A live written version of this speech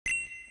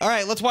All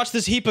right, let's watch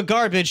this heap of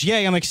garbage.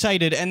 Yay, I'm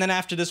excited. And then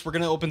after this, we're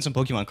gonna open some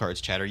Pokemon cards.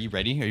 Chat, are you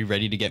ready? Are you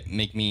ready to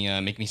make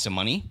me some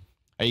money?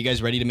 Are you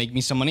guys ready to make me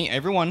some money?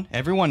 Everyone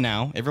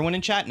now, everyone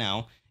in chat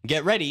now,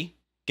 get ready.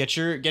 Get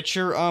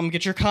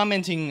your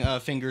commenting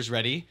fingers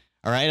ready.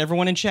 All right,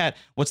 everyone in chat.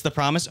 What's the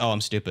promise? Oh,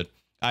 I'm stupid.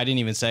 I didn't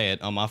even say it.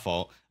 Oh, my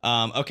fault.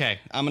 Okay,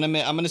 I'm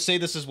gonna say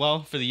this as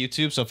well for the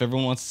YouTube. So if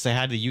everyone wants to say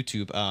hi to the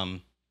YouTube,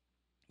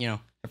 you know,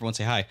 everyone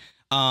say hi.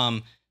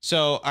 So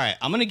all right,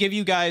 I'm gonna give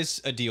you guys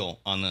a deal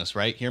on this.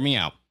 Right, hear me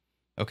out.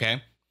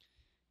 Okay,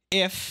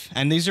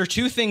 and these are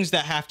two things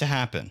that have to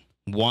happen.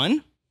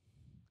 One,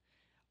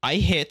 I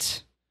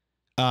hit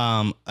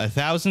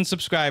 1,000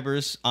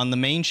 subscribers on the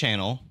main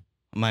channel,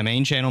 my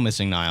main channel,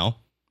 MissingNile.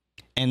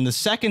 And the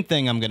second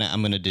thing I'm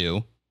gonna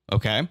do,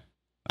 okay,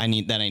 I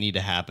need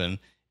to happen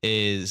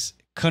is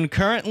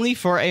concurrently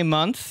for a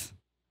month,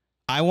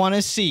 I want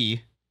to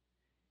see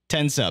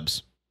 10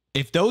 subs.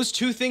 If those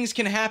two things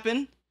can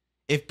happen,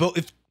 if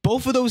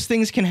both of those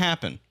things can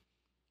happen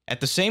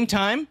at the same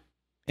time,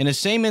 in the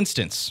same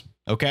instance,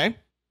 okay,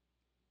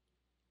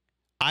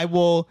 I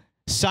will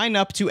sign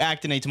up to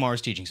act in a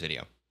tomorrow's teachings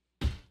video.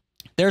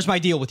 There's my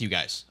deal with you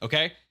guys,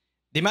 okay?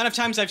 The amount of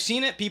times I've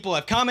seen it, people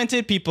have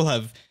commented, people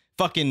have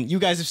you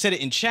guys have said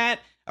it in chat,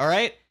 all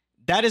right?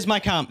 That is my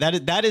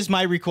that is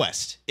my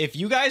request. If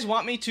you guys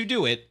want me to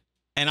do it,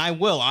 and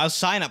I'll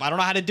sign up. I don't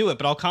know how to do it,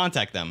 but I'll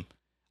contact them.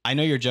 I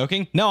know you're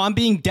joking. No, I'm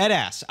being dead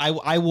ass.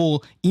 I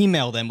will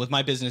email them with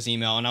my business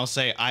email, and I'll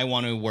say I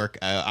want to work.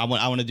 I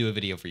want to do a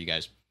video for you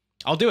guys.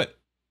 I'll do it.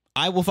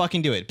 I will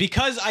fucking do it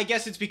because I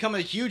guess it's become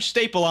a huge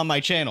staple on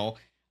my channel.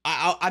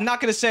 I'm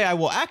not gonna say I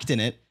will act in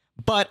it,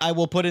 but I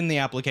will put in the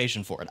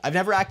application for it. I've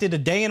never acted a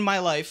day in my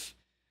life,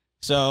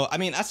 so I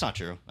mean that's not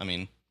true. I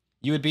mean,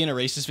 you would be in a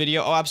racist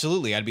video? Oh,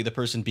 absolutely. I'd be the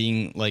person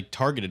being like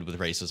targeted with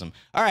racism.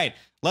 All right,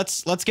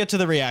 let's get to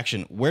the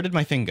reaction. Where did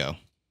my thing go?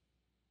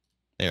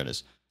 There it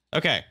is.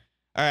 Okay.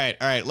 All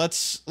right.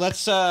 Let's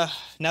now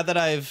that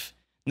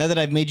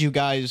I've made you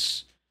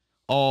guys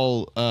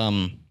all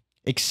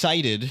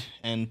excited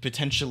and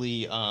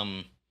potentially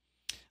I'm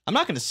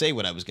not going to say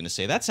what I was going to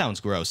say. That sounds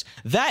gross.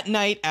 That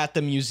night at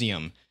the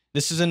museum.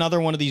 This is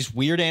another one of these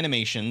weird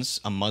animations.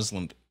 A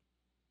Muslim.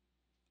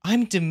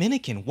 I'm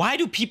Dominican. Why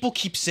do people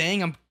keep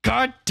saying I'm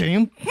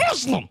goddamn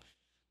Muslim?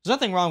 There's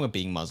nothing wrong with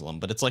being Muslim,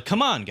 but it's like,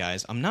 come on,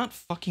 guys. I'm not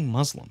fucking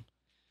Muslim.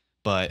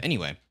 But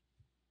anyway.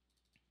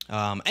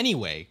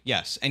 Anyway.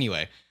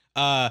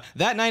 That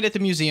night at the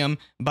museum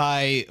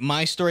by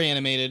My Story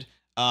Animated.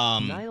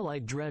 Nile, I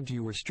dreamt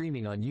you were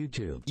streaming on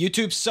YouTube.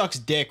 YouTube sucks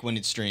dick when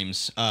it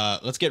streams.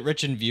 Let's get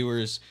rich and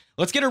viewers.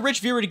 Let's get a rich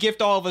viewer to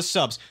gift all of us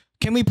subs.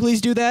 Can we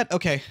please do that?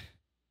 Okay.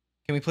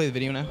 Can we play the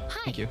video now? Hi,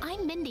 thank you.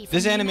 I'm Mindy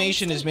this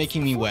animation is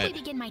making me wet.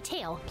 Begin my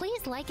tale,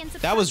 please like and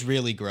subscribe. That was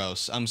really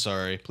gross. I'm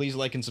sorry. Please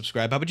like and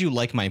subscribe. How about you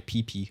like my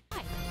pee-pee?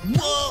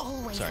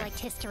 Whoa! Always liked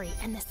history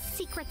and the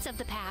secrets of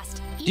the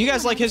past. Do you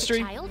guys like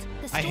history? Child,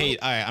 I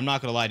hate. All right, I'm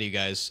not gonna lie to you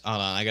guys.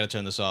 Hold on, I gotta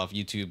turn this off.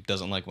 YouTube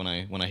doesn't like when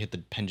I hit the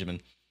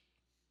Benjamin.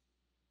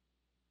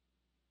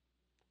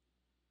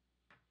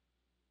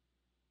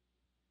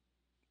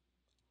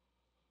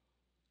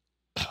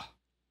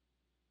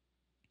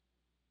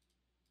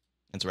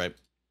 That's right.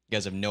 You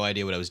guys have no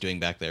idea what I was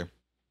doing back there.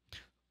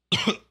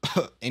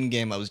 In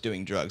game, I was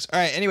doing drugs. All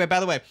right. Anyway,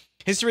 by the way,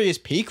 history is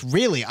peak.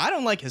 Really, I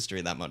don't like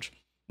history that much.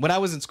 When I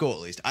was in school, at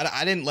least,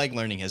 I didn't like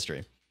learning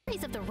history.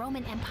 Of the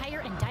Roman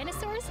Empire and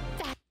dinosaurs.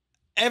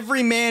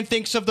 Every man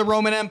thinks of the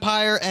Roman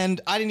Empire, and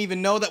I didn't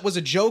even know that was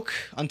a joke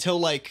until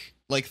like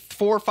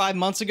 4 or 5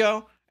 months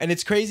ago. And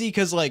it's crazy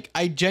because like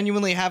I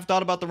genuinely have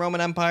thought about the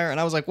Roman Empire, and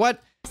I was like,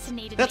 what?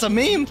 That's a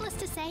meme. Needless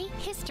to say,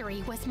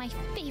 history was my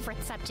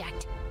favorite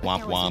subject.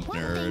 Womp womp, one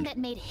nerd. thing that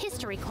made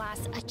history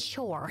class a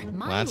chore.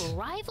 My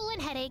rival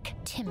and headache,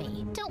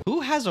 Timmy. Who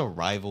has a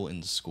rival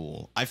in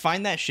school? I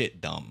find that shit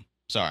dumb.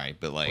 Sorry,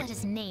 but like... Let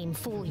his name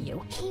fool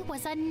you. He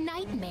was a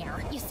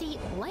nightmare. You see,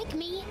 like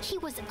me, he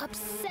was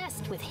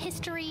obsessed with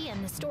history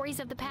and the stories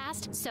of the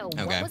past. So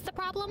what was the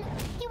problem?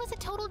 He was a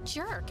total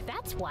jerk,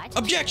 that's what.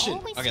 Objection!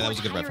 Okay, that was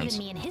a good reference.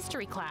 Than me in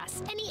history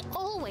class, and he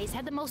always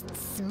had the most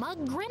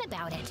smug grin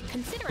about it.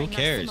 Considering Who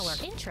cares? our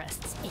similar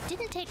interests, it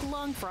didn't take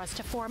long for us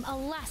to form a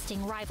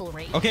lasting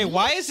rivalry. Okay,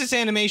 why is this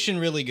animation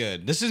really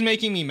good? This is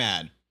making me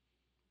mad.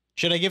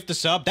 Should I gift a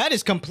sub? That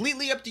is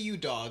completely up to you,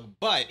 dog.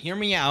 But hear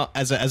me out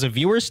as a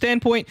viewer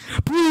standpoint.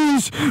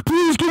 Please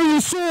give me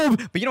a sub.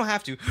 But you don't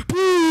have to.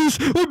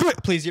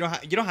 Please, you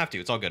don't have to.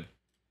 It's all good.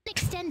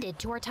 Extended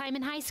to our time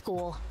in high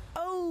school.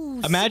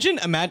 Oh. Imagine.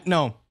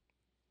 No.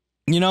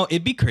 You know,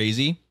 it'd be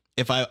crazy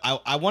if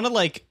I want to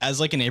like as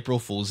like an April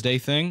Fool's Day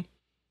thing.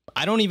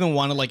 I don't even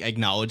want to like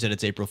acknowledge that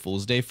it's April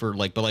Fool's Day for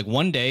like, but like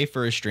one day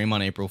for a stream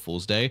on April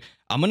Fool's Day,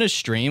 I'm going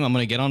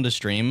to get on the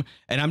stream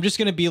and I'm just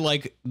going to be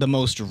like the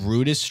most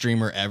rudest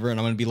streamer ever. And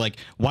I'm going to be like,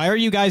 why are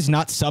you guys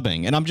not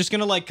subbing? And I'm just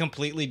going to like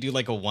completely do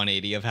like a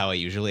 180 of how I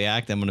usually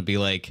act. I'm going to be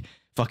like,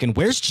 fucking,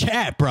 where's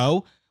chat,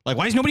 bro? Like,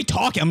 why is nobody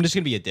talking? I'm just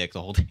going to be a dick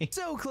the whole day.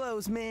 So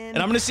close, man. And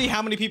I'm going to see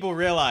how many people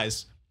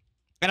realize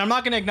And I'm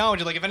not gonna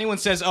acknowledge it. Like, if anyone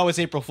says, "Oh, it's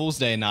April Fool's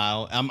Day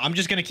now," I'm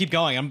just gonna keep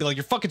going. I'm gonna be like,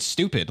 "You're fucking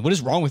stupid. What is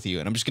wrong with you?"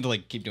 And I'm just gonna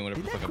like keep doing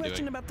whatever the fuck I'm doing.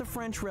 Question about the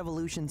French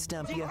Revolution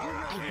stump you.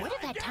 I would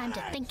have had time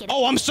to think it.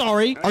 Oh, I'm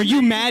sorry. Are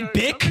you mad,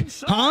 Bick?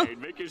 Huh?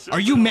 Are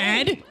you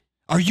mad?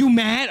 Are you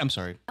mad? I'm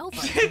sorry. Over.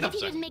 If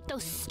you didn't make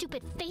those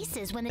stupid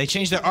faces when They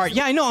changed their art.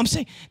 Yeah, I know. I'm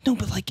saying no,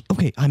 but like,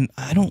 okay,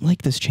 I don't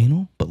like this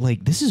channel, but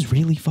like, this is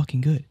really fucking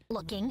good.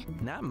 Looking.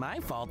 Not my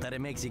fault that it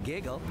makes you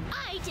giggle.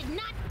 I did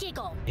not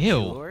giggle.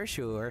 Ew.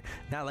 Sure.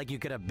 Not like you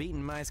could have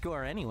beaten my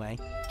score anyway.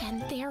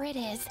 And there it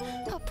is,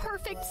 a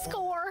perfect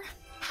score.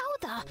 How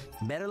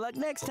the? Better luck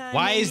next time.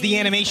 Why is the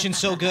animation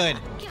so good?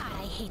 God,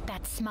 I hate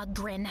that smug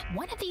grin.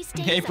 One of these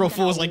days. April I'm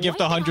gonna Fools, like gift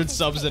wipe it off 100 his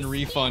subs and face.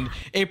 refund.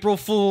 April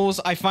Fools,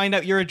 I find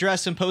out your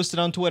address and post it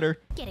on Twitter.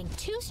 Getting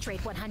 2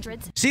 straight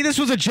 100s See, this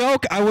was a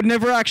joke. I would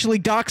never actually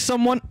dox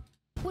someone.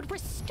 would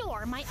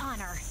restore my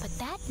honor, but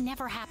that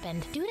never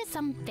happened. Due to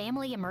some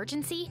family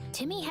emergency,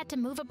 Timmy had to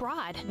move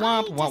abroad.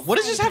 Womp womp. What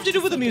does this have to do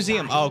with the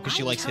museum? Oh, because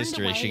she I likes turned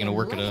history. Is she away gonna and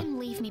work at let a him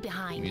leave me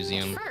behind.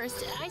 museum? At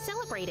first, I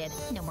celebrated.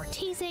 No more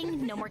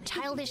teasing, no more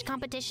childish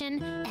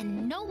competition,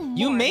 and no more.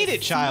 You made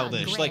it smug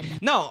childish. Like, grin.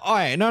 no, all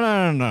right, no. All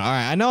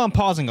right, I know I'm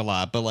pausing a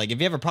lot, but like, if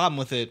you have a problem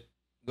with it,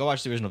 go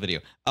watch the original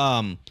video.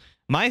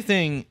 My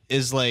thing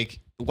is like,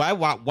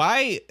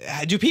 why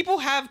do people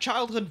have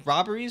childhood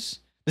robberies?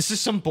 This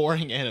is some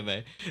boring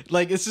anime.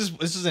 Like, this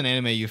is an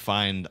anime you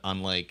find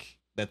on like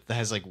that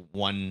has like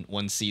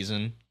one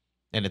season,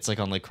 and it's like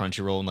on like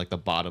Crunchyroll and like the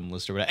bottom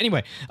list or whatever.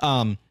 Anyway,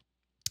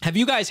 have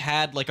you guys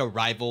had like a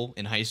rival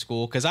in high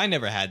school? Because I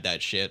never had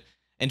that shit.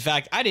 In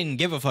fact, I didn't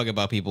give a fuck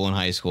about people in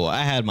high school.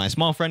 I had my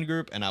small friend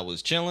group and I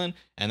was chilling,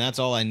 and that's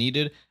all I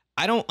needed.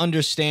 I don't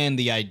understand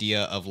the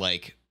idea of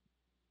like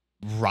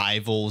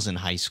rivals in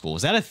high school.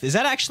 Is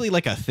that actually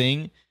like a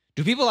thing?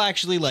 Do people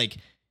actually like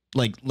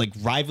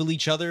rival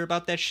each other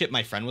about that shit?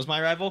 My friend was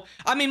my rival.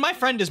 I mean, my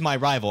friend is my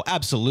rival,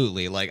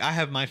 absolutely. Like, I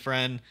have my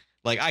friend.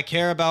 Like, I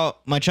care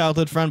about my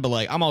childhood friend, but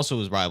like, I'm also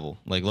his rival.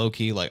 Like, low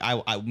key. Like,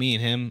 me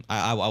and him,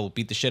 I will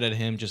beat the shit out of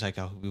him, just like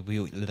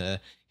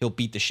he'll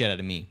beat the shit out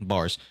of me.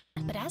 Bars.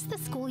 But as the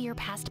school year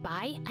passed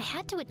by, I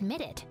had to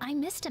admit it. I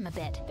missed him a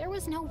bit. There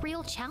was no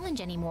real challenge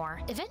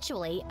anymore.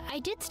 Eventually, I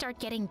did start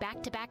getting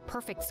back-to-back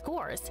perfect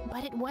scores,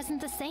 but it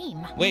wasn't the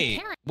same.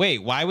 Wait.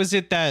 Why was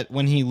it that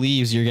when he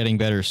leaves, you're getting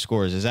better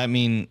scores? Does that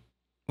mean?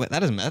 Wait, that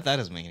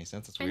doesn't make any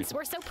sense. That's weird. Friends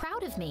were so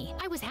proud of me.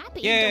 I was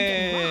happy. Yay, don't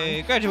get me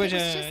wrong, graduation,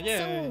 but it was just yay.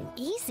 so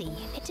easy.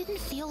 It didn't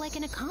feel like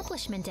an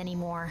accomplishment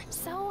anymore.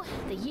 So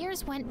the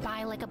years went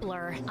by like a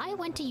blur. I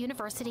went to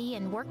university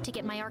and worked to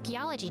get my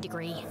archaeology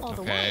degree. All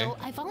the Okay. while,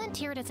 I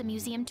volunteered as a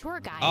museum tour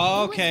guide.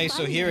 Oh, It was okay, so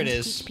fun here it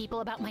getting to is. Teach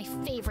people about my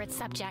favorite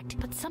subject,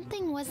 but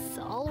something was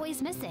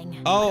always missing.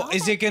 Oh, Well,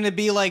 is it gonna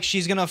be like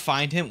she's gonna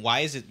find him?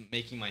 Why is it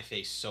making my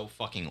face so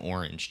fucking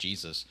orange?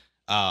 Jesus.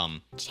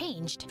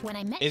 Changed when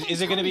I met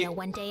Is it gonna be- Antonio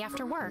one day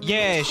after work.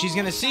 Yeah, A she's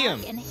gonna tall, see him.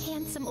 dark, and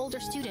handsome older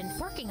student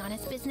working on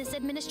his business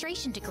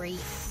administration degree.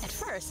 At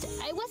first,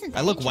 I wasn't. I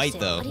that look white,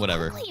 interested, though, but he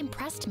whatever. quickly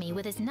impressed me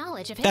with his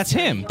knowledge of That's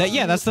history.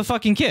 him. That's the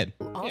fucking kid.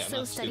 Also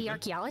not study stupid.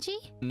 archaeology.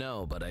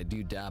 No, but I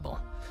do dabble.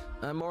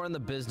 I'm more on the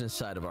business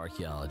side of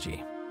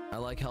archeology. I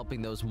like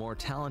helping those more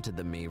talented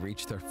than me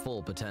reach their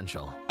full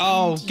potential.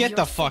 Oh, And get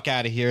the you're fuck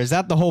out of here. Is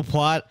that the whole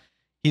plot?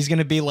 He's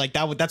gonna be like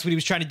that. That's what he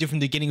was trying to do from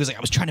the beginning. He was like,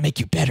 I was trying to make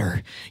you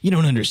better. You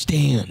don't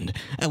understand.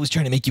 I was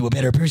trying to make you a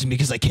better person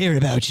because I cared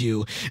about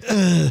you.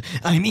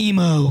 I'm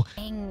emo.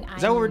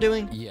 Is that what we're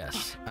doing?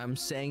 Yes, I'm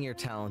saying you're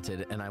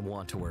talented and I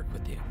want to work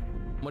with you.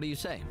 What do you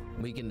say?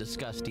 We can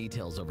discuss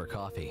details over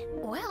coffee.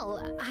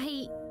 Well,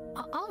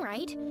 all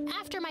right.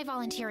 After my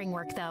volunteering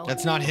work, though.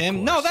 That's not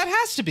him. No, that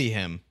has to be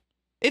him.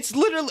 It's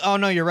literally. Oh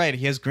no, you're right.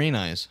 He has green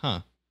eyes,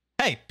 huh?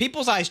 Hey,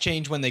 people's eyes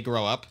change when they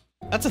grow up.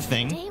 That's a The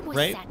thing, day was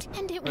right? set,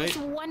 and it was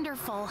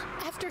wonderful.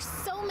 After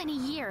so many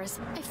years,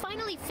 I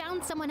finally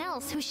found someone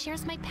else who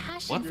shares my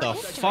passion What for the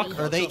history. fuck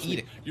are they Trust me,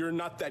 eating? You're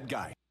not that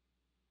guy.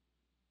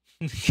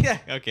 Yeah,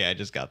 okay, I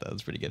just got that.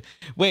 That's pretty good.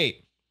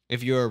 Wait,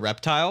 if you're a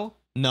reptile?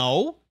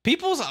 No.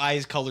 People's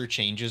eyes color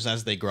changes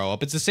as they grow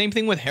up. It's the same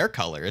thing with hair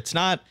color. It's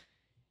not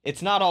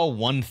all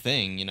one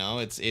thing, you know?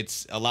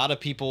 It's a lot of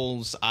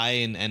people's eye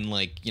and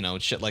like, you know,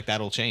 shit like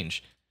that'll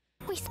change.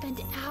 We spent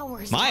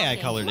hours. My eye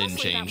talking, color didn't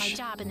mostly about my change.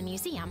 job in the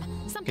museum.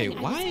 Something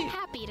I why- was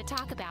happy to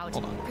talk about.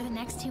 Hold on. For the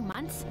next 2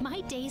 months,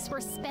 my days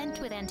were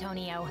spent with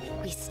Antonio.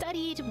 We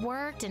studied,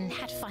 worked, and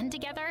had fun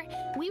together.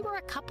 We were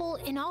a couple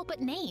in all but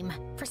name.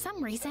 For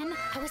some reason,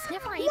 I was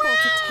never able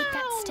to take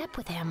that step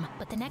with him.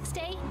 But the next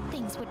day,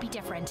 things would be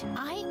different.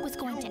 I was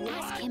going to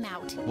ask him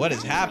out. What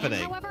is That happening?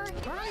 plan, however,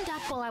 burned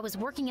up while I was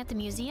working at the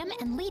museum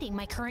and leading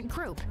my current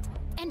group.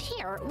 And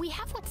here, we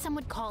have what some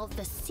would call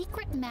the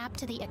secret map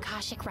to the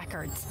Akashic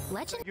Records.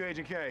 Legend. Thank you,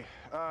 Agent K.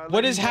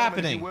 What is ladies and gentlemen,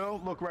 happening? If you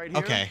will, look right here.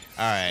 Okay,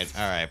 all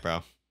right,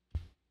 bro.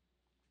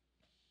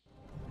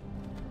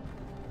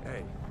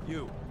 Hey,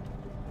 you.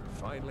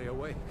 You're finally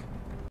awake.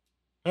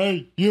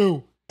 Hey,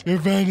 you're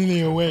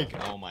finally awake.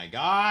 Oh my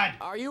god.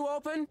 Are you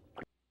open?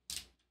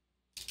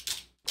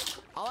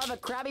 I'll have a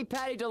Krabby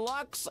Patty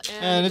Deluxe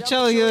And a double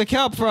chili chili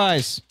kelp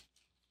fries.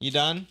 You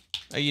done?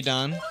 Are you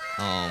done?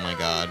 Oh my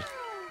god.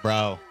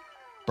 Bro.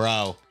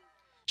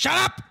 Shut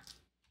up!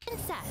 It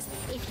says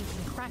if you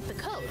can crack the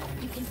code,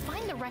 you can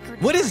find the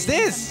record. What is buried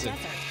in this? some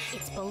desert.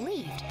 It's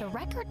believed the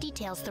record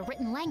details the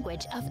written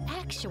language of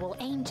actual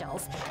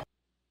angels.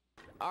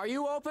 Are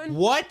you open?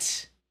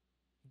 What?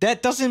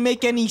 That doesn't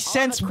make any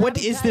sense.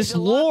 What is this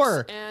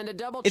lore?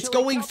 It's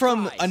going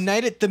from A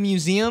Night at the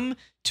Museum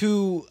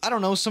to, I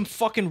don't know, some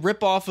fucking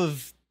ripoff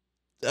of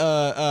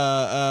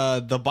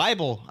the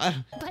Bible.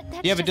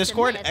 You have a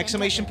Discord?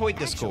 Exclamation point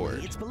Discord.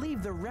 Actually, it's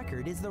believed the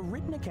record is the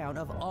written account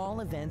of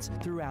all events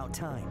throughout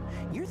time.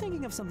 You're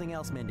thinking of something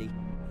else, Mindy.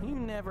 You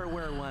never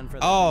were one for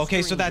the Oh,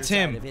 okay, so that's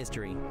stranger him. side of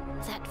history.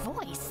 That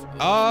voice.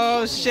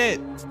 Oh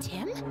shit.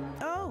 Tim?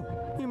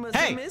 Oh, you must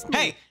have missed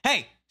me.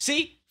 Hey,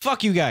 see?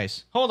 Fuck you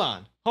guys. Hold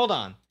on.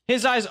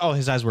 His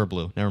eyes were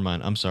blue. Never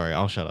mind. I'm sorry.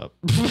 I'll shut up.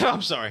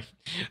 I'm sorry.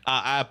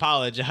 I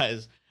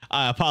apologize.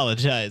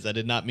 I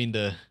did not mean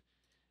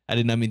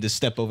to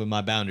step over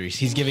my boundaries.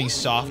 He's giving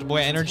soft boy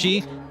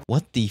energy.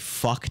 What the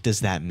fuck does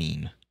that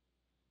mean?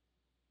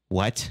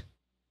 What?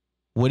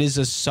 What is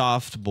a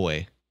soft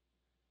boy?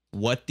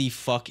 What the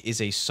fuck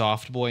is a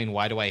soft boy and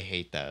why do I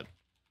hate that?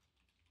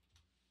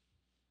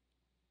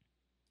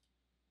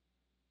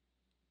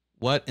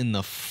 What in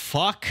the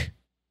fuck?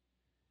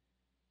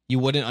 You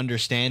wouldn't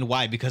understand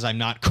why? Because I'm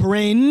not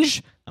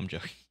cringe. I'm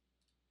joking.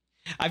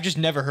 I've just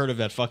never heard of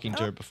that fucking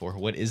term before.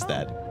 What is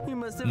that? You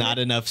must have Not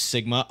enough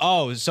sigma.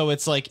 Oh, so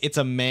it's like it's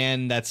a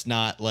man that's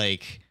not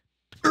like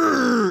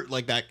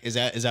that. Is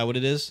that what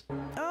it is?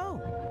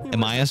 Oh, you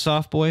Am I a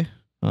soft boy?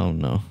 Oh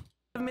no.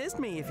 have missed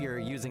me if you're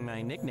using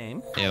my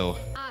nickname. Ew.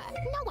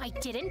 No, I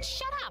didn't.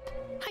 Shut up.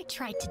 I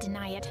tried to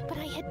deny it, but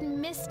I had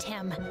missed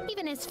him.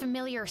 Even his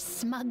familiar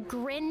smug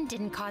grin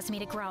didn't cause me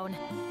to groan.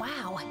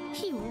 Wow,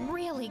 he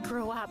really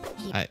grew up.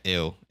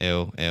 Ew.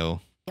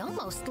 He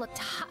almost looked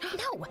hot.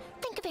 No,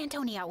 think of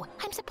Antonio.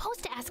 I'm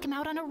supposed to ask him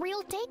out on a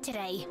real date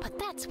today. But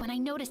that's when I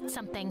noticed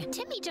something.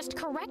 Timmy just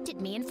corrected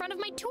me in front of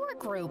my tour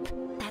group.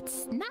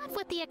 That's not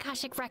what the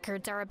Akashic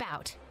records are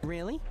about.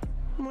 Really?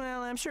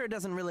 Well, I'm sure it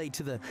doesn't relate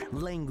to the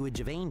language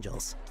of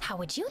angels. How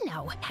would you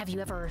know? Have you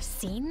ever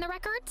seen the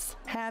records?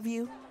 Have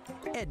you?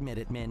 Admit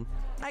it, Min.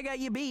 I got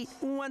you beat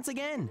once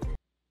again.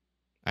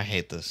 I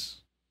hate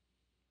this.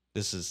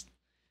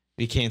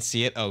 You can't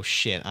see it? Oh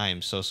shit, I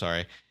am so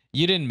sorry.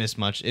 You didn't miss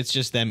much. It's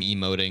just them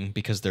emoting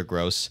because they're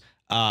gross.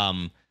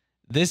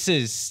 This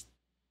is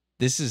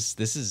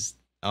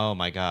oh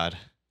my god.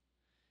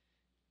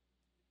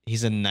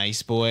 He's a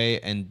nice boy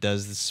and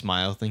does the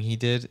smile thing he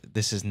did.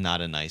 This is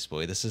not a nice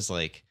boy. This is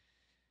like,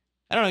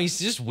 I don't know, he's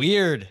just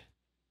weird.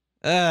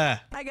 I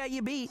got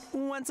you beat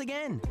once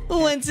again.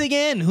 Once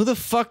again, who the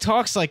fuck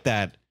talks like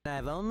that?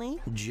 I've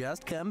only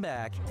just come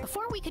back.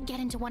 Before we could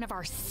get into one of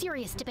our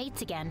serious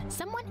debates again,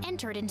 someone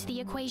entered into the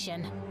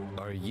equation.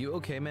 Are you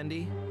okay,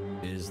 Mindy?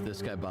 Is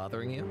this guy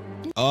bothering you?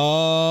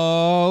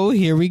 Oh,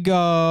 here we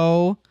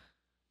go.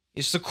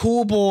 It's the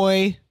cool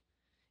boy.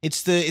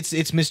 It's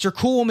Mr.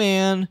 Cool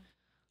Man.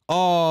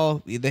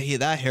 Oh,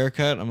 that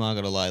haircut, I'm not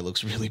gonna lie,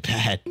 looks really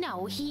bad.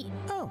 No,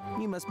 Oh,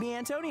 you must be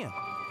Antonio.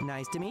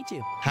 Nice to meet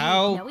you.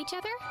 How? know each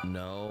other?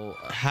 No,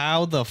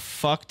 How the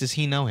fuck does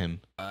he know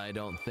him? I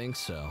don't think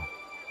so.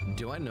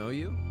 Do I know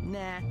you?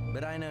 Nah,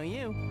 but I know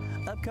you.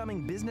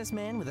 Upcoming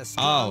businessman with a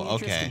strong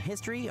interest okay. in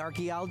history,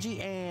 archaeology,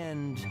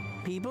 and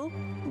people.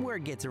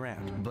 Word gets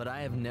around. But I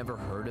have never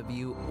heard of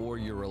you or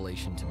your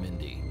relation to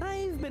Mindy.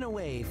 I've been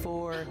away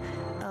for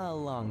a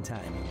long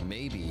time.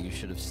 Maybe you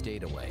should have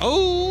stayed away.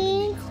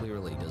 Oh! Mindy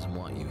clearly doesn't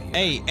want you here.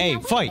 Hey, Now, wait a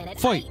fight, minute,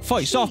 fight, I-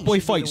 fight, soft She boy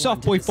should be fight, the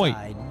soft one boy to fight.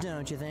 decide,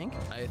 don't you think?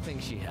 I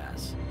think she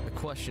has. The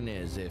question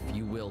is if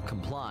you will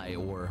comply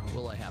or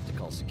will I have to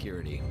call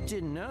security?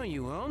 Didn't know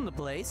you owned the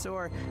place,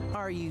 or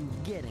are you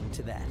getting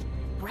to that?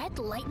 Red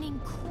lightning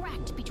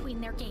cracked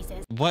between their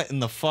gazes. What in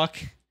the fuck?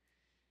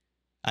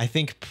 I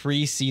think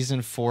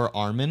pre-season 4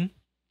 Armin?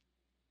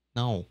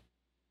 No.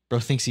 Bro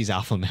thinks he's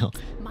alpha male.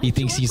 My He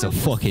thinks tour he's a group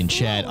was fucking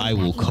Chad. slowly I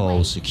will backing call away. I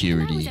was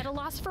security. at a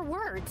loss for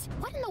words.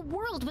 What in the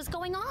world was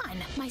going on?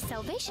 My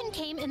salvation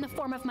came in the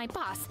form of my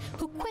boss,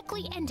 who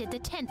quickly ended the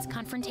tense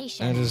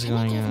confrontation. What is And he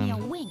going gave me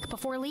on? a wink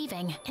before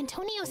leaving.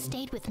 Antonio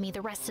stayed with me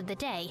the rest of the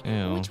day,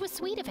 Ew. which was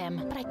sweet of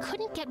him, but I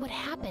couldn't get what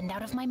happened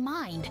out of my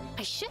mind.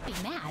 I should be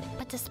mad,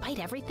 but despite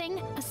everything,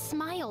 a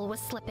smile was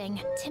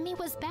slipping. Timmy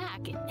was back,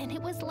 and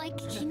it was like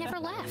he never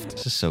left.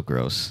 This is so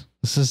gross.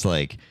 This is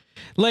like,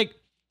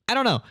 I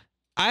don't know.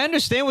 I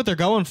understand what they're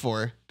going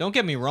for. Don't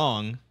get me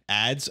wrong.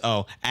 Ads.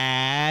 Oh,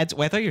 ads.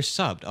 Wait, I thought you're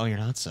subbed. Oh, you're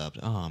not subbed.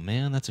 Oh,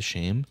 man, that's a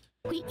shame.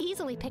 We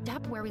easily picked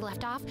up where we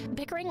left off,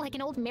 bickering like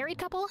an old married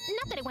couple.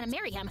 Not that I want to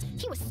marry him.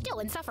 He was still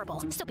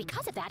insufferable. So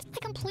because of that,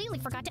 I completely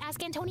forgot to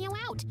ask Antonio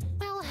out.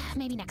 Well,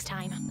 maybe next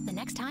time. The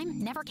next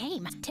time never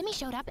came. Timmy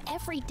showed up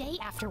every day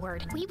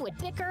afterward. We would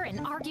bicker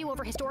and argue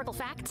over historical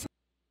facts.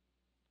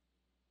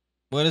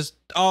 What is...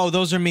 Oh,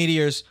 those are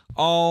meteors.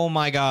 Oh,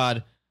 my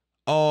God.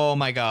 Oh,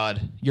 my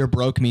God. You're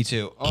broke me,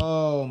 too.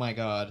 Oh, my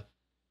God.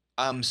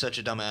 I'm such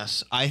a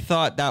dumbass. I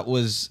thought that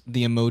was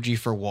the emoji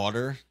for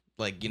water.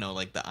 like, you know,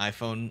 like the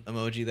iPhone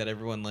emoji that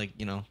everyone like,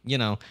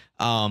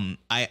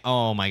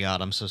 oh my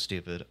god, I'm so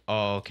stupid.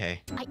 Oh,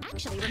 okay. I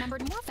actually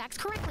remembered more facts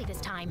correctly this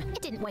time.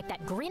 It didn't wipe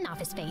that grin off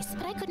his face,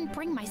 but I couldn't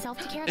bring myself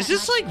to care. Is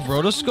this like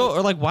rotoscope,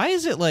 or like why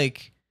is it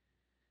like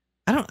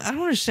I don't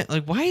understand,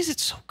 like why is it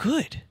so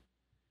good?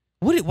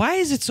 Why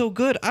is it so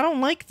good? I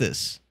don't like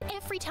this.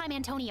 Every time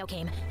Antonio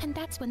came, and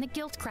that's when the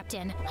guilt crept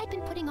in. I'd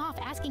been putting off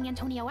asking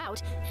Antonio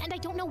out, and I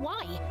don't know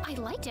why. I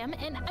liked him,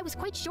 and I was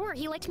quite sure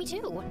he liked me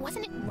too.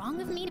 Wasn't it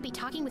wrong of me to be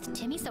talking with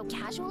Timmy so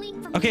casually?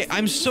 Okay,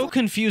 I'm so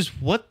confused.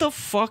 What the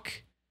fuck?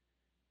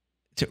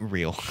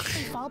 Real.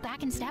 Fall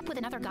back and step with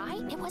another guy?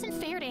 It wasn't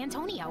fair to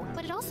Antonio,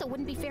 but it also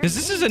wouldn't be fair. Because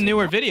this is a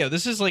newer video.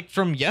 This is like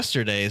from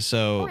yesterday,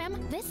 so. For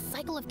him, this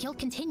cycle of guilt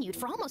continued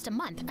for almost a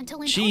month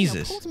until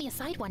Antonio pulled me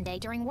aside one day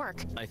during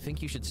work. I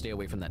think you should stay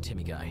away from that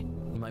Timmy guy.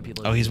 He might be.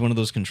 Oh, he's one of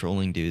those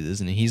controlling dudes,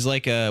 isn't he? He's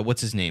like what's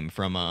his name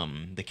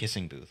from the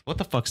Kissing Booth? What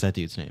the fuck's that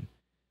dude's name?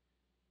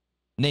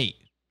 Nate,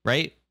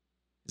 right?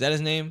 Is that his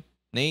name?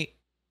 Nate?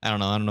 I don't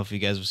know. I don't know if you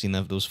guys have seen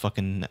those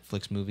fucking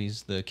Netflix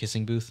movies, The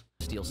Kissing Booth.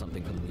 Steal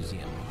something from the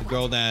museum. The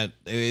girl that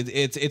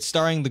it's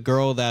starring the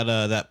girl that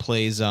that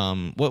plays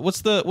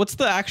what's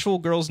the actual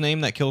girl's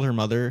name that killed her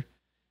mother?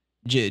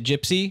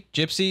 Gypsy.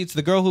 It's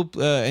the girl who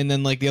and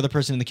then like the other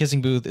person in The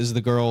Kissing Booth is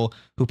the girl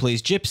who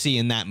plays Gypsy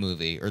in that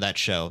movie or that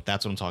show.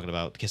 That's what I'm talking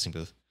about. The Kissing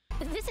Booth.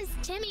 This is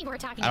Timmy we're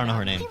talking about. I don't know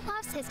her name. He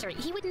loves history.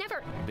 He would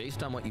never.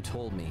 Based on what you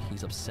told me,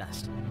 he's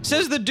obsessed.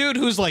 Says the dude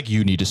who's like,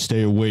 you need to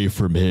stay away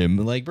from him.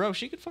 Like, bro,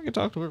 she could fucking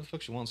talk to whoever the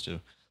fuck she wants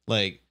to.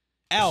 Like,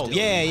 L.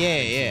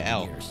 Yeah,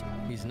 L.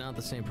 He's not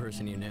the same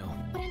person you knew.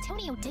 What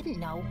Antonio didn't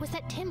know was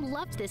that Tim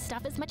loved this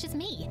stuff as much as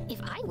me. If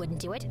I wouldn't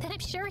do it, then I'm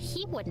sure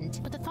he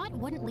wouldn't. But the thought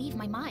wouldn't leave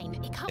my mind.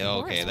 It got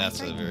worse when I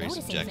started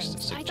noticing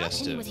things. I thought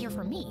Timmy was here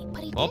for me,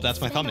 but he did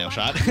that's my spend a thumbnail lot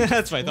shot. of time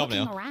That's my looking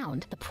thumbnail.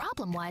 around. The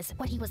problem was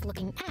what he was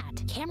looking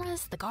at.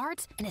 Cameras, the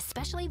guards, and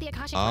especially the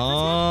Akashic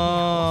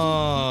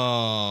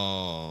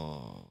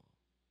Oh.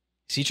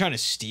 Is he trying to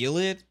steal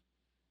it?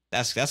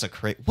 That's a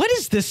crazy. What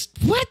is this?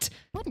 What?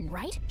 Wouldn't,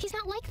 right? He's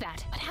not like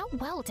that. But how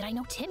well did I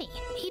know Timmy?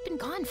 He'd been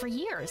gone for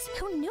years.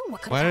 Who knew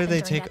what could Why happen did they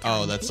during take? that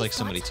time? Oh, that's These like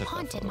somebody thoughts took that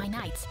haunted photo. my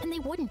nights, and they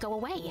wouldn't go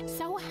away.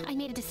 So I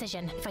made a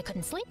decision. If I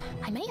couldn't sleep,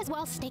 I may as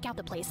well stake out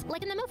the place,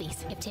 like in the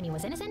movies. If Timmy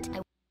was innocent, I.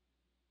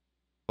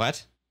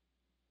 What?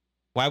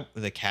 Why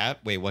the cat?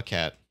 Wait, what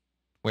cat?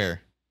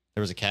 Where?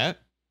 There was a cat?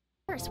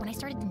 First, when I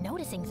started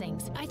noticing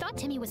things, I thought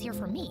Timmy was here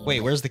for me. Wait,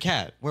 where's the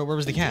cat? Where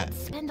was the cat?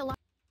 Spend a lot.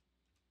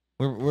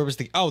 Where was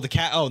the? Oh, the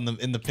cat. Oh,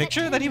 in the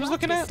picture that he was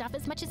looking at. Stuff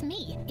as much as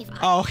me. If I...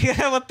 Oh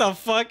yeah, what the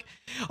fuck?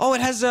 Oh,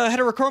 it has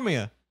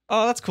heterochromia.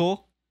 Oh, that's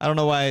cool. I don't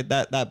know why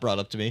that brought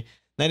up to me.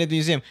 Night at the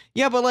Museum.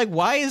 Yeah, but like,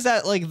 why is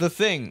that like the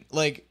thing?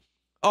 Like,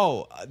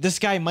 oh, this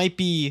guy might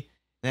be.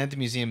 Night at the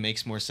Museum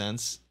makes more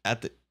sense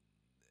at the.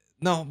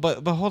 No,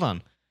 but hold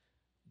on.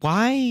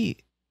 Why,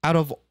 out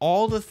of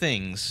all the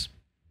things,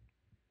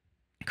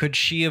 could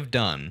she have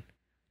done?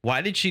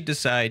 Why did she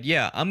decide?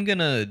 Yeah, I'm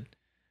gonna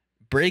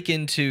break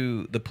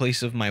into the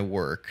place of my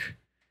work,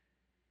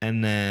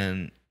 and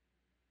then,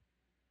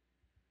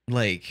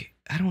 like,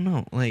 I don't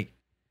know, like,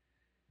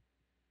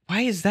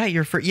 why is that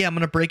your first? Yeah, I'm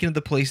gonna break into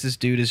the place this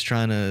dude is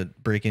trying to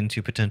break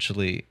into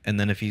potentially, and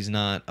then if he's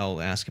not,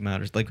 I'll ask him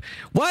out. Or like,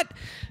 what?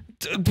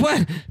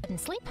 What? Couldn't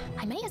sleep.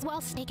 I may as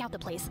well stake out the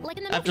place, like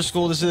in the After movies.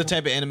 school, this is the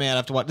type of anime I'd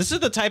have to watch. This is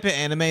the type of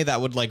anime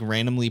that would like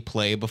randomly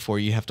play before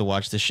you have to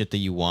watch the shit that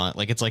you want.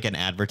 Like it's like an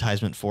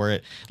advertisement for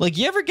it. Like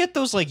you ever get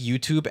those like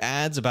YouTube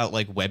ads about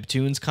like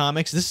webtoons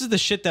comics? This is the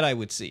shit that I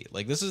would see.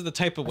 Like this is the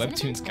type of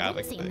webtoons comic I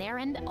wouldn't see him thing. there,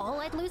 and all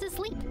I'd lose is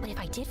sleep. But if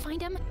I did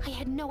find him, I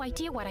had no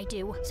idea what I'd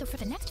do. So for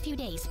the next few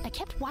days, I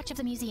kept watch of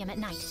the museum at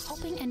night,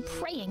 hoping and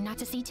praying not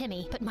to see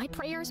Timmy. But my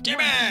prayers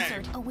weren't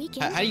answered. A week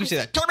in, How do you say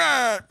that?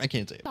 I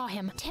can't say it. Saw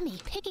him, Timmy,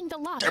 picking the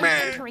lock and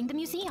entering the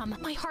museum.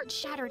 My heart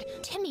shattered.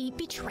 Timmy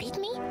betrayed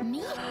me?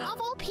 Me?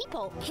 Of all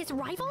people. His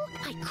rival?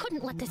 I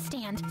couldn't let this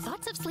stand.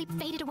 Thoughts of sleep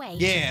faded away.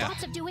 Yeah.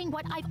 Thoughts of doing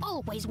what I've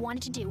always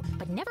wanted to do,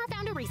 but never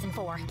found a reason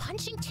for.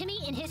 Punching Timmy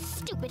in his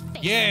stupid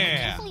face. Yeah.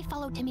 I carefully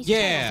followed Timmy's trail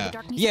to Yeah. the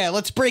dark museum. Yeah,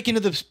 let's break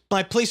into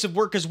my place of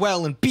work as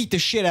well and beat the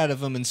shit out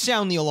of him and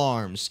sound the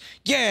alarms.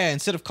 Yeah,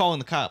 instead of calling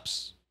the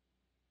cops.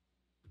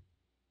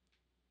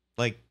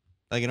 Like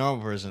a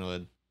normal person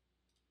would.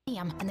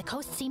 And the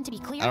coast seemed to be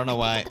clear. I don't know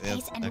why. picked up the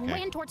pace and Okay.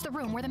 ran towards the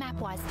room where the map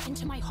was. And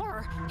to my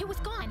horror, it was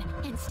gone.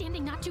 And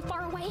standing not too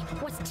far away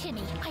was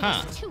Timmy.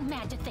 I was too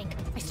mad to think.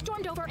 I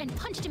stormed over and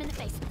punched him in the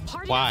face.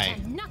 Hard Why?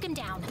 enough to knock him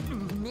down.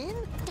 Min?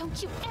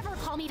 Don't you ever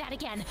call me that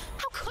again.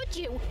 How could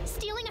you?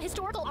 Stealing a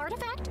historical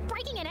artifact?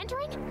 Breaking and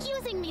entering?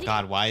 Using me to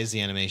God, why is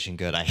the animation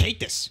good? I hate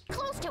this. get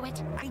close to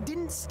it. I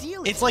didn't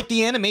steal it. It's like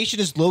the animation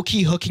is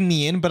low-key hooking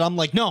me in, but I'm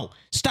like, no,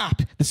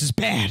 stop. This is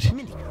bad.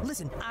 Mindy,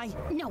 listen,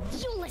 No,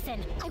 you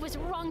listen. I was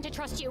wrong to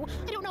trust you.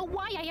 I don't know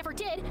why I ever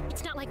did.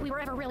 It's not like we were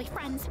ever really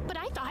friends, but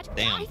I thought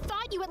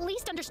you at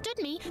least understood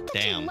me. That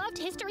Damn. you loved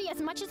history as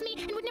much as me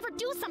and would never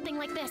do something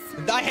like this.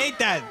 I hate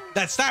that.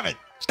 Stop it.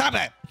 Stop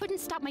it! Couldn't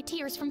stop my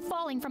tears from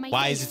falling from my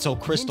Why face. is it so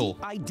crystal?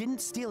 Mindy, I didn't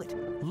steal it.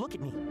 Look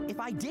at me. If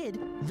I did,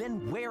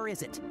 then where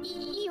is it?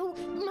 You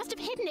must have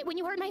hidden it when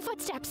you heard my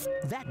footsteps.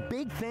 That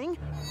big thing?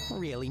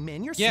 Really,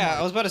 Min, you're Yeah, smart.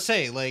 I was about to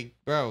say, like,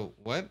 bro,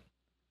 what?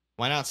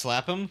 Why not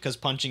slap him? Because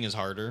punching is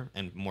harder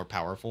and more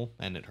powerful,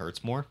 and it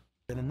hurts more.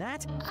 Than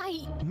that?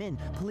 Min,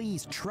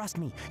 please trust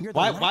me. You're the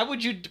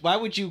Why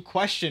would you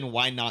question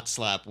why not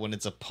slap when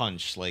it's a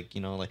punch? Like, you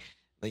know, like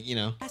you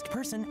know. last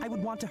person I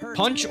would want to hurt.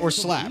 Punch or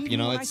So slap, believe you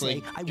know, me when it's I say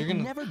like, I you're would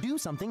gonna- never do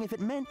something if it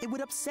meant it would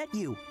upset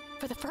you.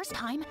 For the first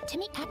time,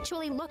 Timmy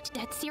actually looked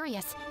dead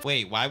serious.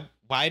 Wait,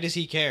 why does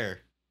he care?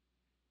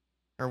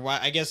 Or why?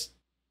 I guess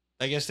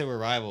they were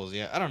rivals.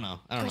 Yeah, I don't know.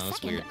 For a It's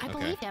second, weird. I Okay.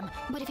 believed him,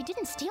 but if he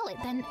didn't steal it,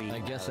 then I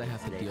guess I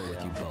have to deal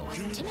with you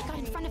both. Timmy got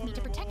in front of me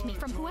to protect me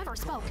from whoever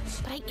spoke.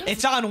 But I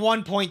It's on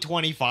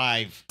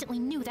 1.25. instantly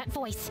knew that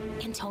voice.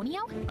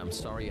 Antonio? I'm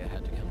sorry I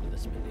had to come to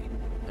this, Mindy.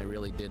 I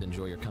really did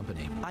enjoy your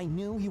company. I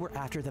knew you were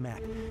after the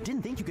map.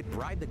 Didn't think you could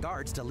bribe the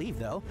guards to leave,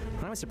 though.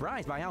 I was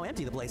surprised by how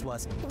empty the place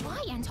was.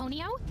 Why,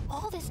 Antonio?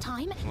 All this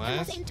time, it What?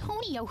 was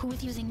Antonio who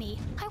was using me.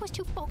 I was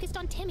too focused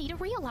on Timmy to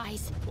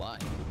realize. Why?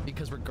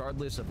 Because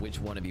regardless of which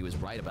one of you is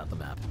right about the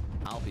map,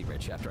 I'll be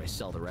rich after I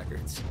sell the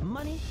records.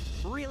 Money?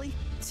 Really?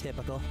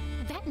 Typical.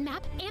 That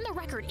map and the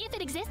record, if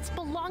it exists,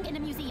 belong in a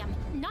museum,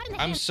 not in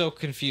the I'm hands so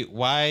confused.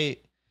 Why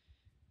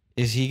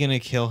is he gonna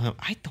kill him?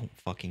 I don't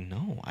fucking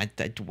know.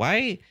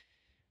 Why?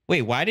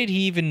 Wait, why did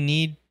he even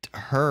need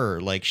her?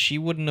 Like, she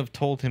wouldn't have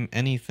told him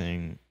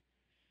anything.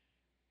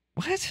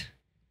 What?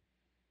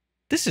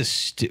 This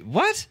is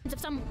what? of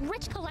some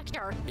rich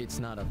collector. It's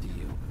not up to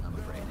you, I'm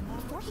afraid.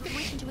 Before he could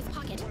reach into his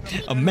pocket,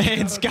 A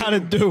man's gotta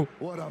do.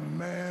 What a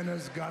man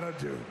has gotta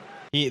do.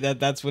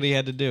 That's what he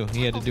had to do.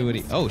 He had to do what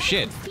he. Oh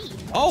shit.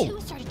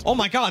 Oh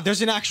my God.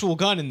 There's an actual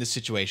gun in this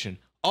situation.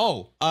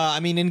 Oh, I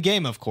mean, in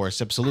game, of course,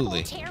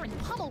 absolutely. tear and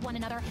pummel one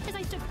another as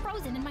I stood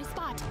frozen in my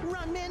spot.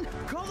 Run, Min!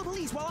 Call the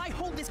police while I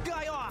hold this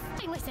guy off!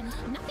 I listened,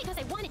 not because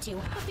I wanted to,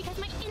 but because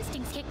my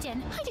instincts kicked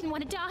in. I didn't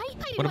want to die. I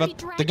didn't What want about to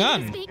be dragged the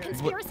gun? into this big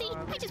conspiracy.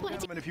 I just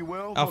wanted to. If you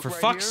will, Oh, look for right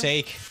fuck's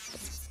here. sake.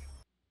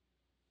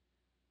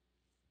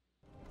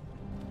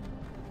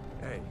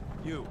 Hey,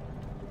 you. You're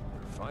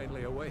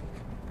finally awake.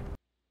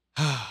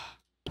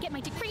 Get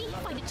my degree,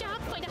 find a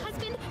job, find a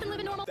husband, and live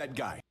a normal That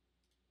guy.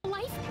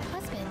 life.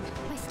 Husband.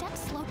 My steps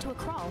slowed to a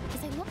crawl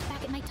as I looked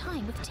back at my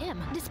time with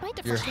Tim. Despite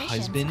the Your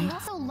frustrations, husband? I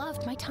also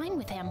loved my time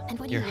with him. And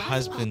when Your he left,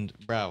 husband,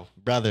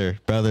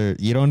 brother,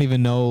 you don't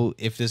even know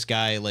if this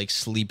guy like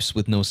sleeps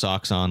with no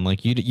socks on.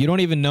 Like you don't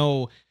even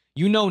know.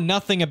 You know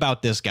nothing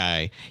about this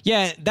guy.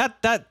 Yeah,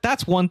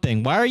 that's one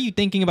thing. Why are you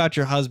thinking about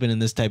your husband in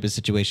this type of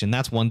situation?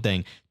 That's one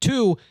thing.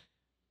 Two,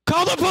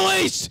 call the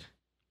police.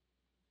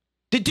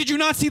 Did you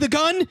not see the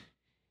gun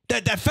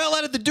that fell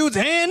out of the dude's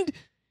hand?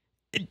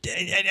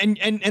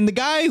 And the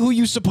guy who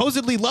you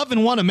supposedly love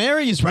and want to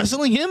marry is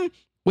wrestling him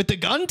with the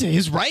gun to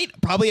his right,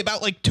 probably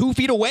about like 2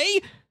 feet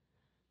away.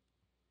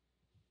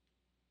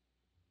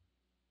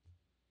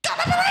 Call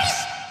the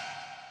police!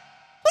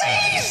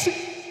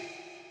 Please!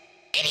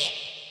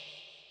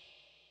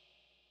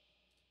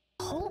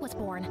 a hole was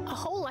born. A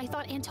hole I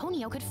thought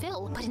Antonio could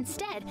fill, but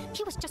instead,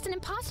 he was just an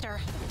imposter.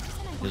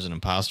 There's an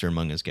imposter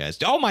among his guys.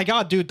 Oh my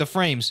God, dude, the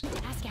frames. To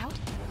ask out,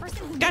 the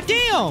person who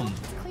Goddamn!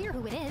 It's clear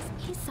who it is.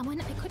 He's someone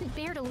I couldn't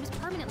bear to lose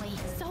permanently.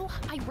 So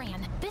I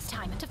ran. This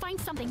time to find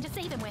something to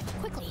save him with.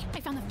 Quickly, I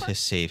found the To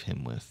first save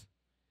him with.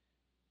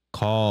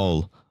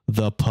 Call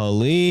the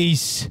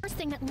police.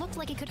 thing that looked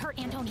like it could hurt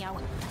Antonio.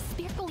 A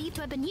spear believed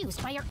to have been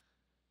used by our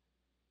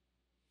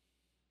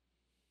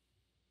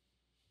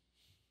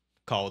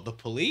Call the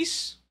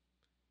police.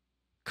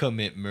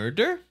 Commit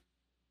murder.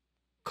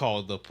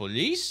 Call the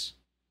police.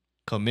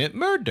 Commit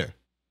murder.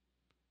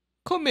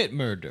 Commit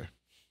murder.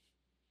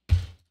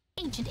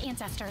 ancient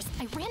ancestors.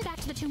 I ran back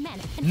to the two men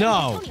and No.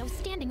 found Antonio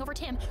standing over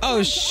Tim. Oh, trying to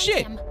end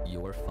shit. him.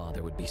 Your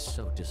father would be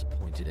so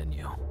disappointed in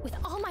you. With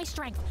all my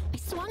strength, I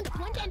swung the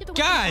blunt end of the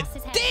God weapon across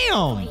his head. damn.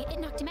 Luckily, it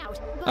knocked him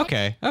out. But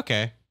Okay.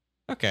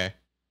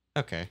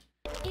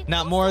 it Not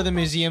also more of the broke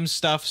museum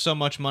stuff, so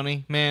much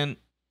money. Man,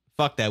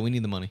 fuck that. We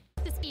need the money.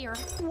 the spear.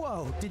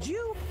 Whoa, did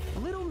you,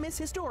 little Miss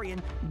Historian,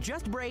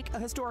 just break a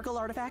historical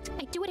artifact?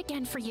 I'd do it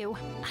again for you.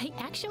 I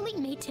actually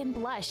made Tim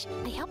blush.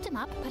 I helped him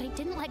up, but I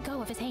didn't let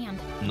go of his hand.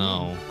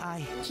 No.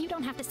 You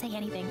don't have to say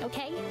anything,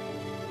 okay?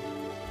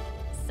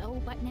 So,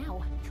 what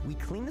now? We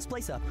clean this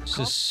place up. This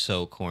is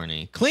so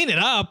corny. Clean it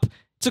up.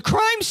 It's a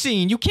crime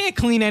scene. You can't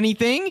clean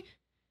anything.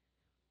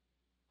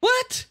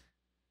 What?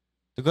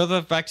 To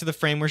go back to the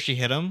frame where she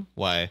hit him?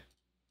 Why?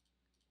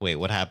 Wait,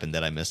 what happened?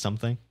 Did I miss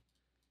something?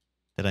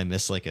 Did I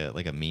miss like a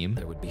meme?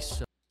 There would be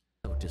so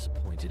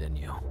disappointed in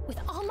you. With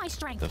all my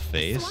strength, The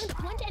face? I swung the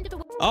blunt end of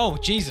the Oh,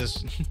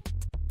 Jesus.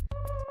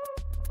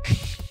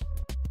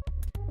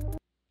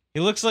 He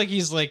looks like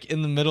he's like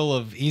in the middle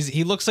of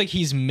he looks like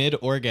he's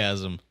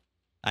mid-orgasm.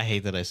 I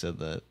hate that I said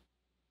that.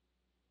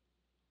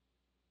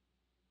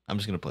 I'm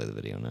just gonna play the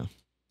video now.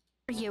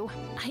 you.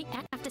 I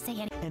have to say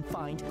anything. And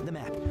find the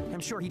map. I'm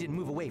sure he didn't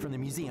move away from the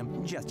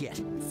museum just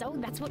yet. So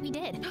that's what we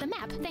did. The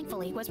map,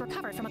 thankfully, was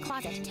recovered from a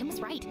closet. Tim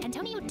was right.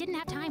 Antonio didn't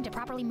have time to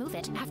properly move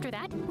it. After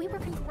that, we were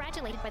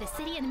congratulated by the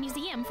city and the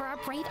museum for our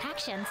brave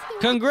actions.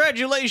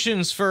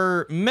 Congratulations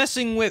for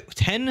messing with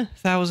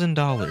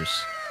 $10,000.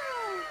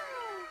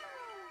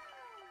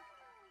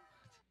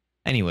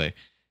 Anyway,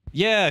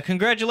 yeah,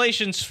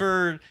 congratulations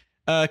for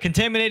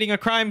contaminating a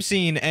crime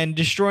scene and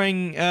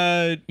destroying,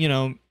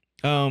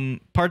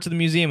 parts of the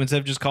museum instead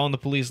of just calling the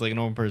police like a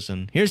normal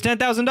person. Here's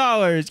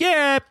 $10,000.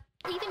 Yeah.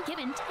 Even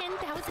given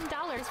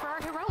 $10,000 for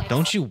our heroics.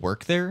 Don't you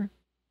work there?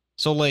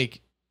 So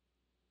like,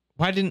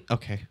 why didn't?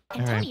 Okay. All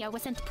right. Antonio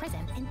was sent to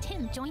prison, and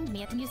Tim joined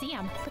me at the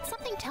museum. But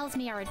something tells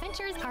me our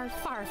adventures are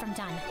far from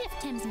done. If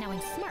Tim's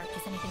knowing smirk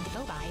is anything to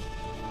go by.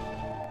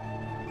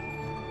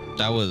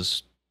 That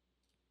was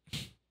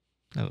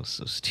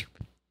so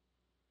stupid.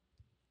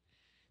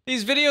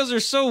 These videos are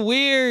so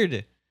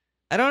weird.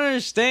 I don't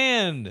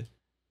understand.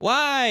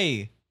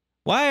 Why?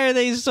 Why are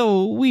they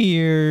so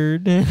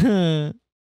weird?